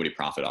to have nobody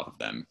profit off of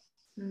them.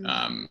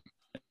 And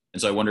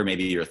so I wonder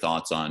maybe your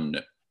thoughts on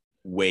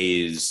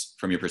ways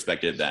from your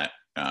perspective that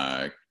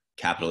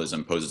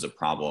capitalism poses a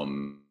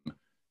problem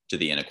to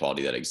the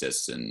inequality that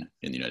exists in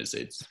the United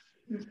States?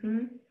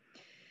 Mm-hmm.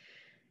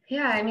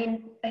 Yeah, I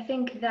mean, I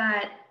think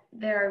that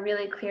there are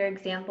really clear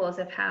examples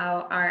of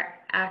how our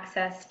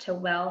access to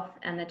wealth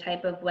and the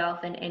type of wealth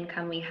and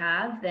income we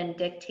have then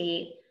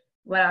dictate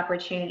what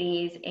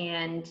opportunities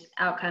and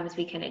outcomes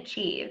we can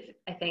achieve.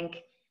 I think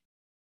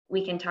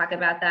we can talk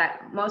about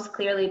that most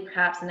clearly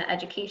perhaps in the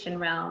education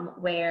realm,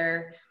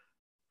 where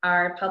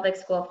our public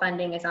school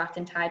funding is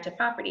often tied to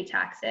property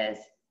taxes.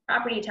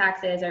 Property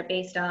taxes are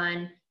based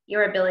on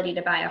your ability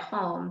to buy a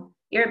home.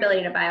 Your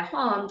ability to buy a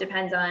home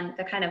depends on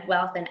the kind of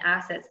wealth and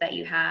assets that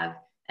you have.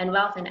 And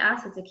wealth and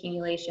assets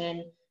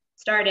accumulation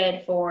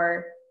started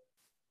for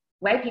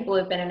white people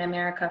who've been in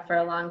America for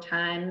a long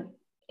time,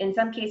 in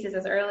some cases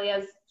as early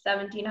as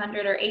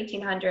 1700 or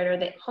 1800 or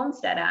the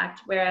Homestead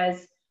Act,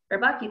 whereas for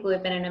Black people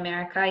who've been in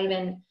America,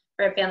 even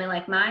for a family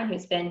like mine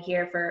who's been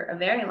here for a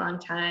very long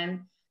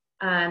time,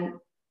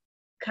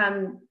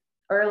 come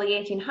early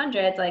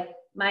 1800s, like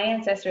my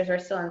ancestors were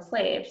still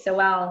enslaved. So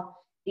while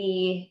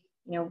the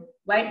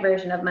white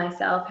version of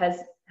myself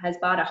has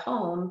bought a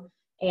home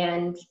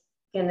and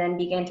can then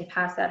begin to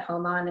pass that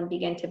home on and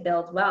begin to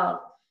build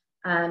wealth,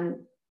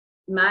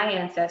 my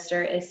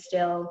ancestor is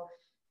still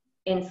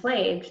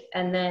enslaved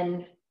and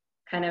then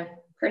kind of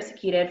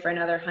persecuted for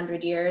another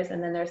 100 years.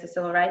 And then there's the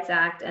Civil Rights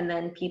Act, and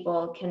then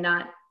people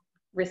cannot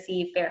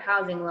receive fair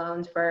housing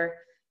loans for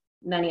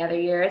many other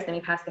years. Then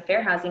we passed the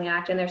Fair Housing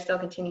Act, and there still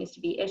continues to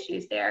be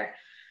issues there.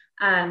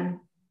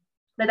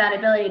 But that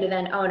ability to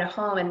then own a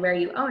home and where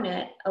you own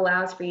it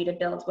allows for you to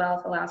build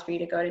wealth, allows for you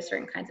to go to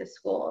certain kinds of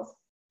schools.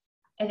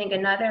 I think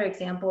another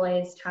example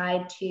is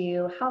tied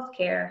to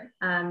healthcare.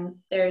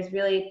 There's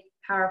really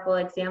powerful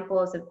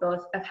examples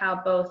of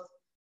how both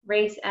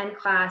race and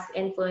class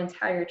influence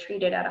how you're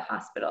treated at a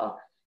hospital.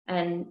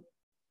 And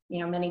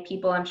many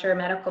people, I'm sure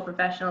medical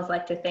professionals,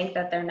 like to think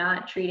that they're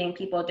not treating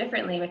people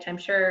differently, which I'm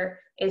sure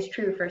is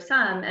true for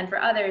some. And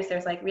for others,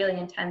 there's like really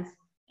intense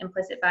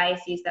implicit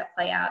biases that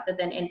play out that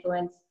then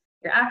influence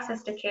your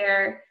access to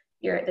care,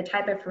 the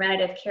type of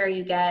preventative care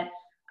you get,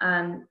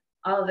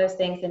 all of those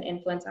things, and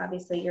influence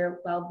obviously your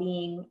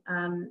well-being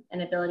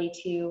and ability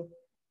to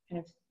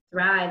kind of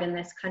thrive in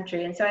this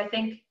country. And so I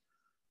think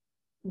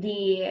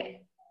the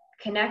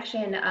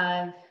connection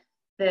of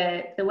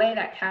the way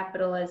that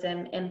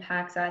capitalism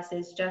impacts us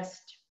is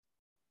just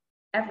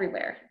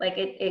everywhere. Like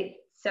it's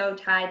so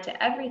tied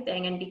to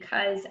everything. And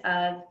because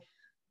of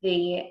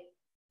the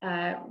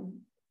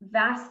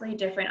vastly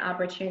different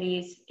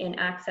opportunities in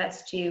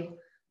access to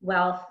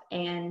wealth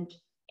and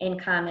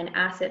income and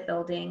asset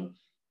building,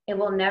 it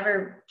will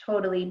never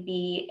totally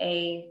be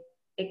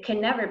it can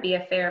never be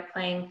a fair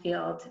playing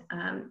field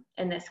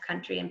in this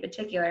country in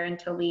particular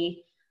until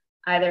we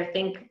either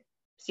think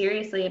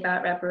seriously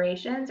about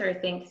reparations or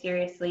think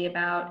seriously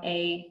about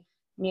a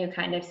new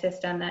kind of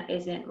system that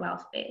isn't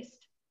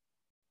wealth-based.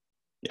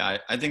 Yeah,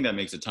 I think that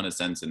makes a ton of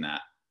sense in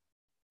that.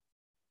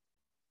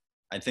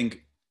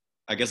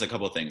 I guess a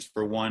couple of things.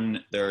 For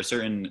one, there are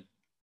certain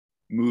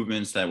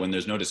movements that when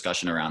there's no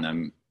discussion around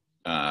them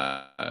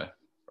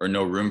or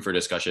no room for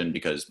discussion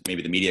because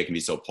maybe the media can be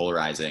so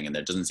polarizing and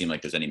there doesn't seem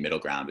like there's any middle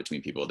ground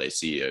between people, they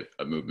see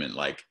a movement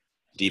like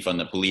defund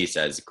the police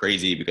as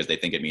crazy because they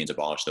think it means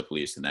abolish the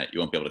police and that you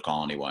won't be able to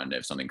call anyone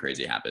if something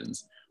crazy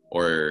happens.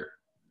 And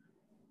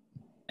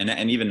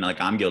even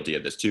like I'm guilty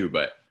of this too,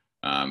 but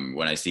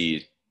when I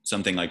see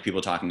something like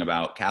people talking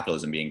about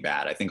capitalism being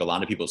bad, I think a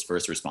lot of people's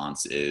first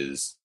response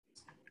is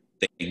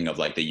thinking of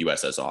like the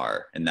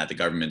USSR and that the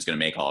government's going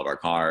to make all of our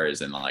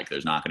cars and like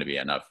there's not going to be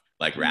enough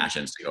like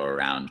rations to go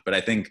around. But I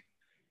think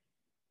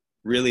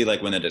really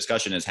like when the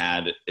discussion is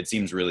had, it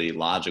seems really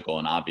logical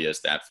and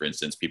obvious that, for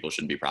instance, people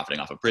shouldn't be profiting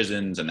off of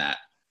prisons and that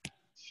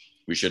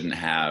we shouldn't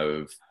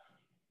have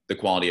the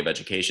quality of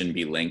education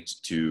be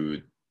linked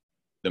to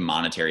the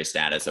monetary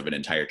status of an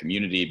entire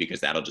community because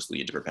that'll just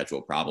lead to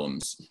perpetual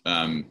problems.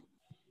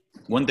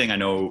 One thing I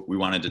know we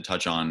wanted to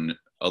touch on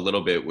a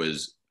little bit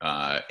was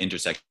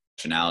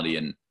intersectionality,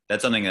 and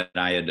that's something that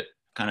I had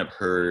kind of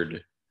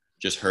heard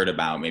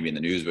about maybe in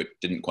the news but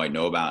didn't quite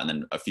know about. And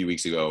then a few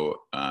weeks ago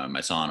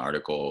I saw an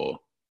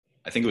article,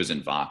 I think it was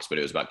in Vox, but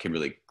it was about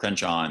Kimberly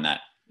Crenshaw, and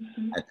that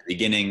at the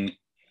beginning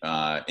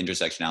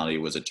intersectionality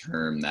was a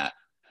term that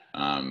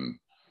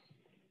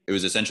it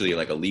was essentially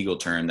like a legal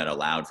term that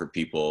allowed for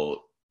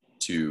people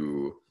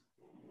to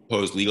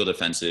pose legal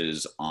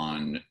defenses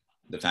on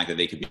the fact that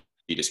they could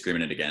be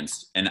discriminated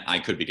against. And I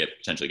could be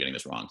potentially getting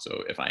this wrong,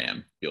 so if I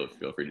am, feel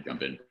free to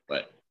jump in.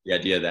 But the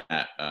idea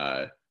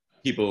that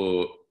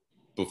people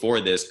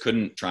before this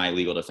couldn't try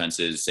legal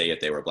defenses, say if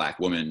they were a Black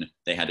woman,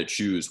 they had to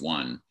choose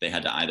one. They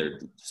had to either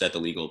set the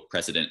legal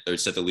precedent or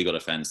set the legal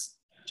defense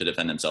to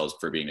defend themselves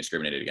for being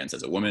discriminated against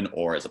as a woman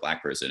or as a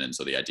Black person. And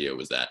so the idea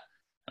was that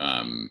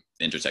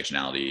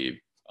intersectionality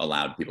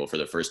allowed people for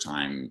the first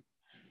time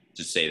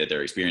to say that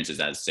their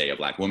experiences as, say, a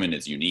Black woman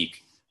is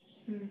unique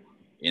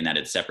in that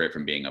it's separate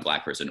from being a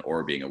Black person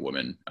or being a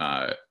woman.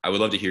 I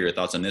would love to hear your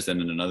thoughts on this. And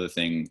then another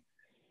thing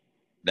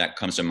that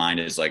comes to mind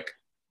is like,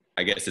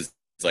 I guess it's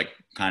like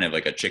kind of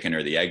like a chicken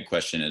or the egg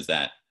question, is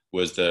that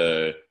was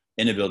the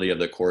inability of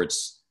the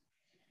courts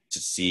to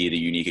see the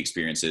unique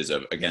experiences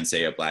of, again,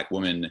 say a Black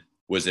woman,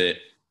 was it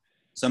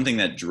something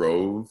that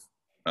drove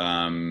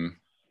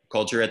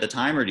culture at the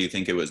time, or do you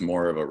think it was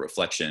more of a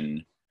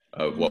reflection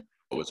of what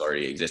was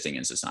already existing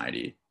in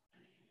society?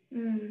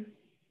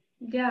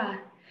 Yeah.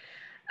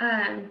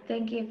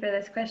 Thank you for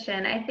this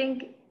question. I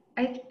think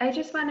I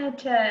just wanted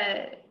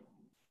to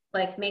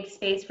like make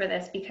space for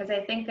this because I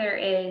think there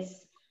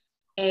is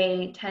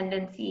a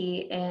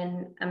tendency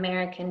in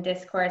American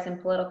discourse and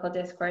political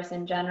discourse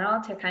in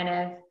general to kind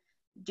of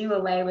do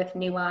away with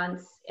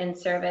nuance in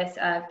service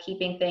of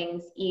keeping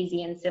things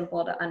easy and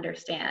simple to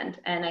understand.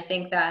 And I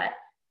think that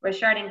we're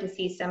starting to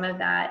see some of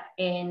that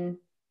in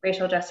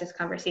racial justice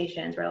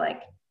conversations where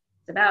like,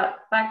 it's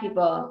about Black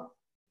people.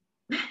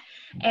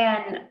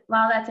 And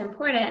while that's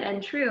important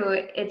and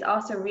true, it's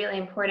also really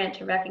important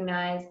to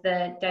recognize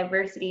the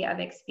diversity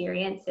of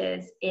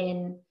experiences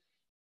in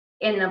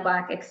the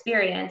Black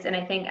experience. And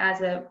I think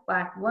as a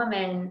Black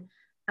woman,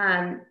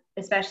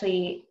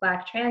 especially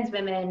Black trans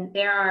women,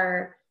 there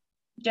are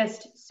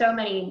just so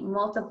many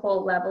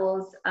multiple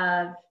levels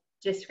of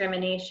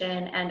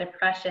discrimination and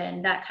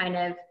oppression that kind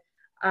of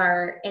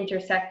are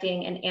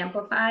intersecting and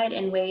amplified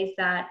in ways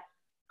that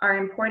are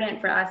important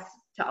for us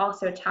to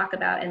also talk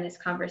about in this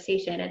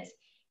conversation. It's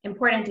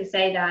important to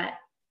say that,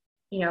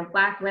 you know,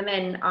 Black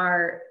women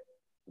are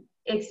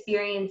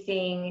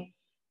experiencing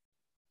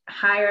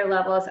higher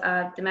levels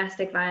of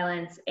domestic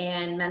violence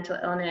and mental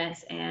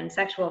illness and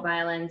sexual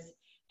violence,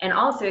 and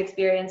also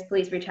experience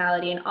police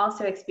brutality, and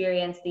also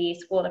experience the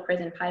school to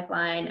prison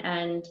pipeline,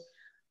 and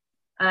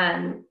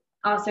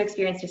also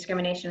experience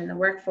discrimination in the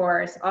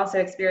workforce, also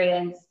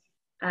experience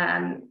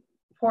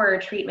poorer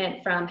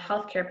treatment from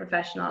healthcare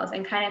professionals,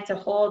 and kind of to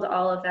hold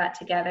all of that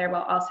together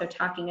while also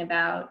talking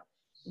about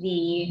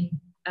the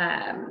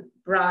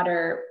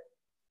broader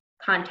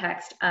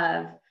context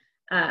of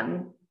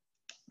kind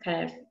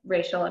of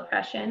racial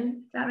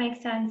oppression, if that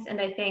makes sense.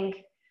 And I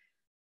think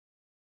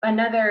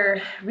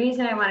another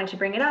reason I wanted to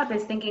bring it up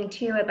is thinking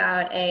too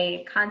about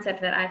a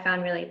concept that I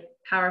found really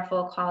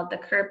powerful called the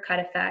curb cut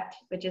effect,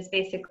 which is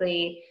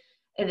basically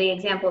the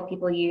example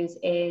people use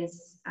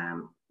is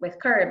with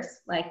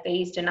curbs. Like they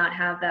used to not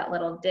have that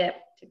little dip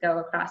to go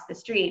across the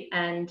street,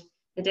 and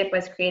the dip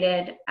was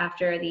created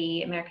after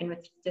the American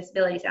with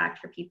Disabilities Act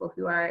for people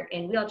who are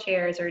in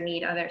wheelchairs or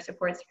need other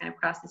supports to kind of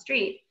cross the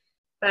street.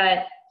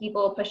 But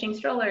people pushing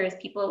strollers,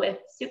 people with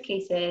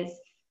suitcases,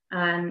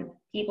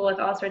 people with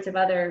all sorts of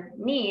other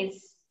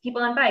needs,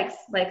 people on bikes,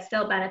 like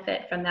still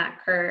benefit from that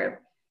curb.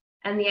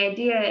 And the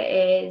idea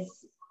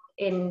is,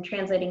 in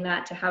translating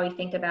that to how we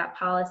think about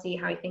policy,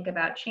 how we think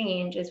about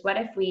change, is what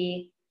if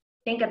we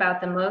think about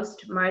the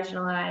most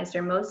marginalized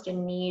or most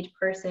in need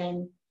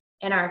person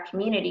in our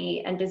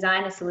community and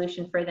design a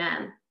solution for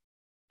them.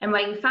 And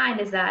what you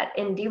find is that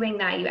in doing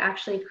that, you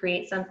actually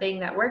create something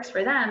that works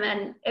for them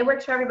and it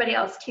works for everybody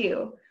else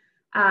too.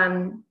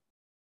 And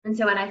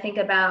so when I think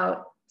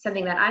about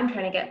something that I'm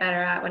trying to get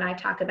better at when I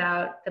talk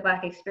about the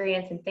Black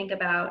experience and think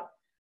about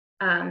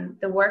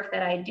the work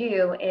that I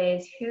do,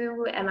 is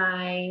who am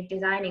I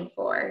designing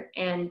for?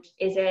 And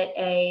is it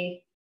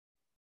a,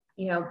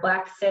 you know,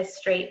 Black cis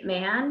straight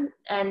man,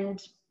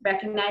 and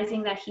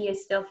recognizing that he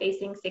is still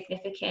facing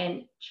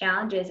significant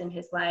challenges in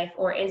his life,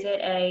 or is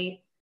it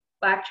a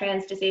Black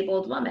trans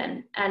disabled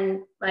woman?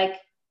 And like,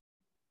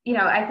 you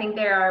know, I think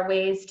there are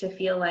ways to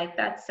feel like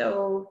that's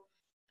so,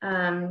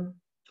 you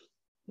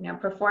know,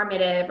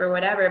 performative or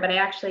whatever, but I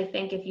actually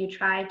think if you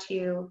try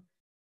to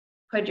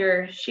put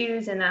your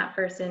shoes in that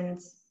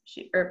person's,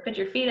 or put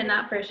your feet in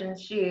that person's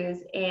shoes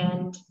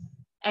and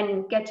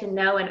get to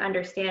know and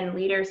understand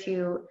leaders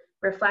who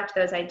reflect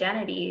those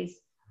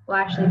identities, will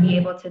actually be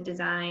able to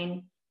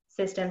design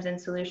systems and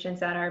solutions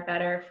that are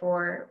better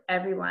for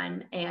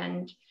everyone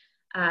and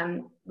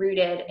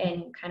rooted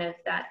in kind of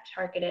that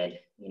targeted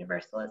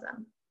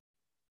universalism.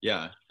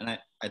 Yeah, and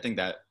I think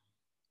that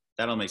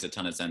all makes a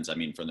ton of sense. I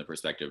mean, from the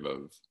perspective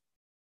of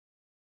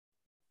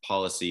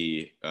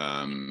policy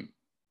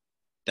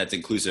that's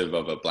inclusive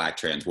of a Black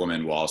trans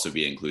woman will also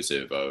be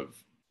inclusive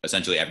of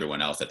essentially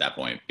everyone else at that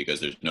point, because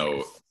there's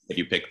no, if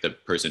you pick the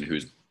person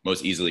who's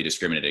most easily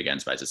discriminated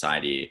against by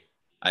society,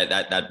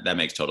 that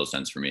makes total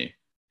sense for me.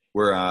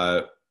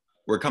 We're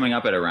coming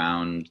up at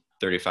around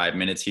 35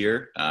 minutes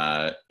here.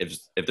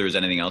 If there was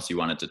anything else you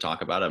wanted to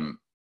talk about, I'm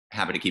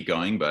happy to keep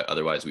going, but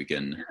otherwise we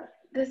can.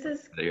 This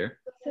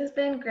has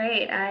been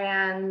great. I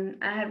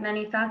have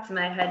many thoughts in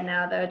my head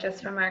now, though,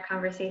 just from our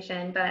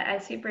conversation, but I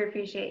super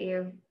appreciate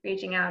you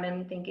reaching out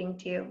and thinking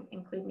to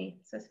include me.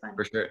 So it's fun.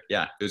 For sure.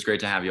 Yeah, it was great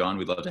to have you on.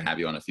 We'd love to have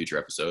you on a future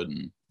episode.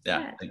 And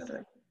yeah,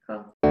 totally.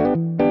 Cool.